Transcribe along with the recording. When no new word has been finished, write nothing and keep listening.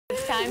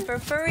It's time for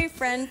Furry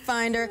Friend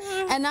Finder,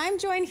 and I'm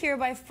joined here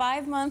by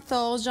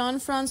 5-month-old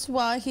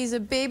Jean-Francois. He's a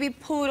baby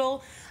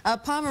poodle, a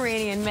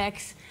Pomeranian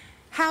mix.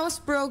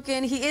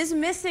 Housebroken. He is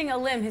missing a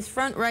limb, his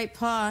front right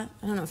paw.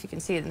 I don't know if you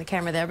can see it in the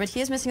camera there, but he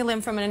is missing a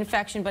limb from an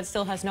infection, but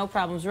still has no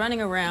problems running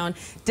around.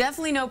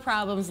 Definitely no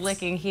problems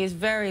licking. He is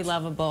very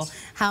lovable,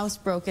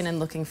 housebroken, and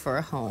looking for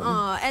a home.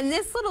 And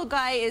this little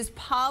guy is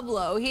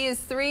Pablo. He is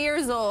 3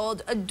 years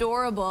old,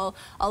 adorable,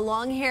 a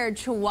long-haired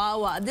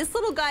chihuahua. This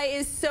little guy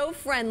is so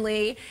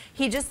friendly.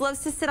 He just loves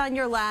to sit on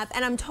your lap,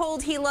 and I'm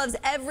told he loves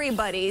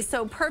everybody.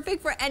 So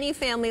perfect for any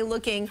family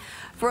looking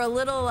for a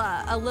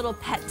little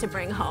pet to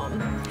bring home.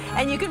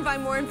 And you can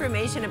find more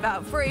information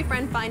about Furry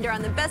Friend Finder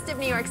on the Best of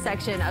New York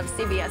section of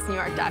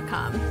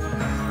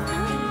CBSNewYork.com.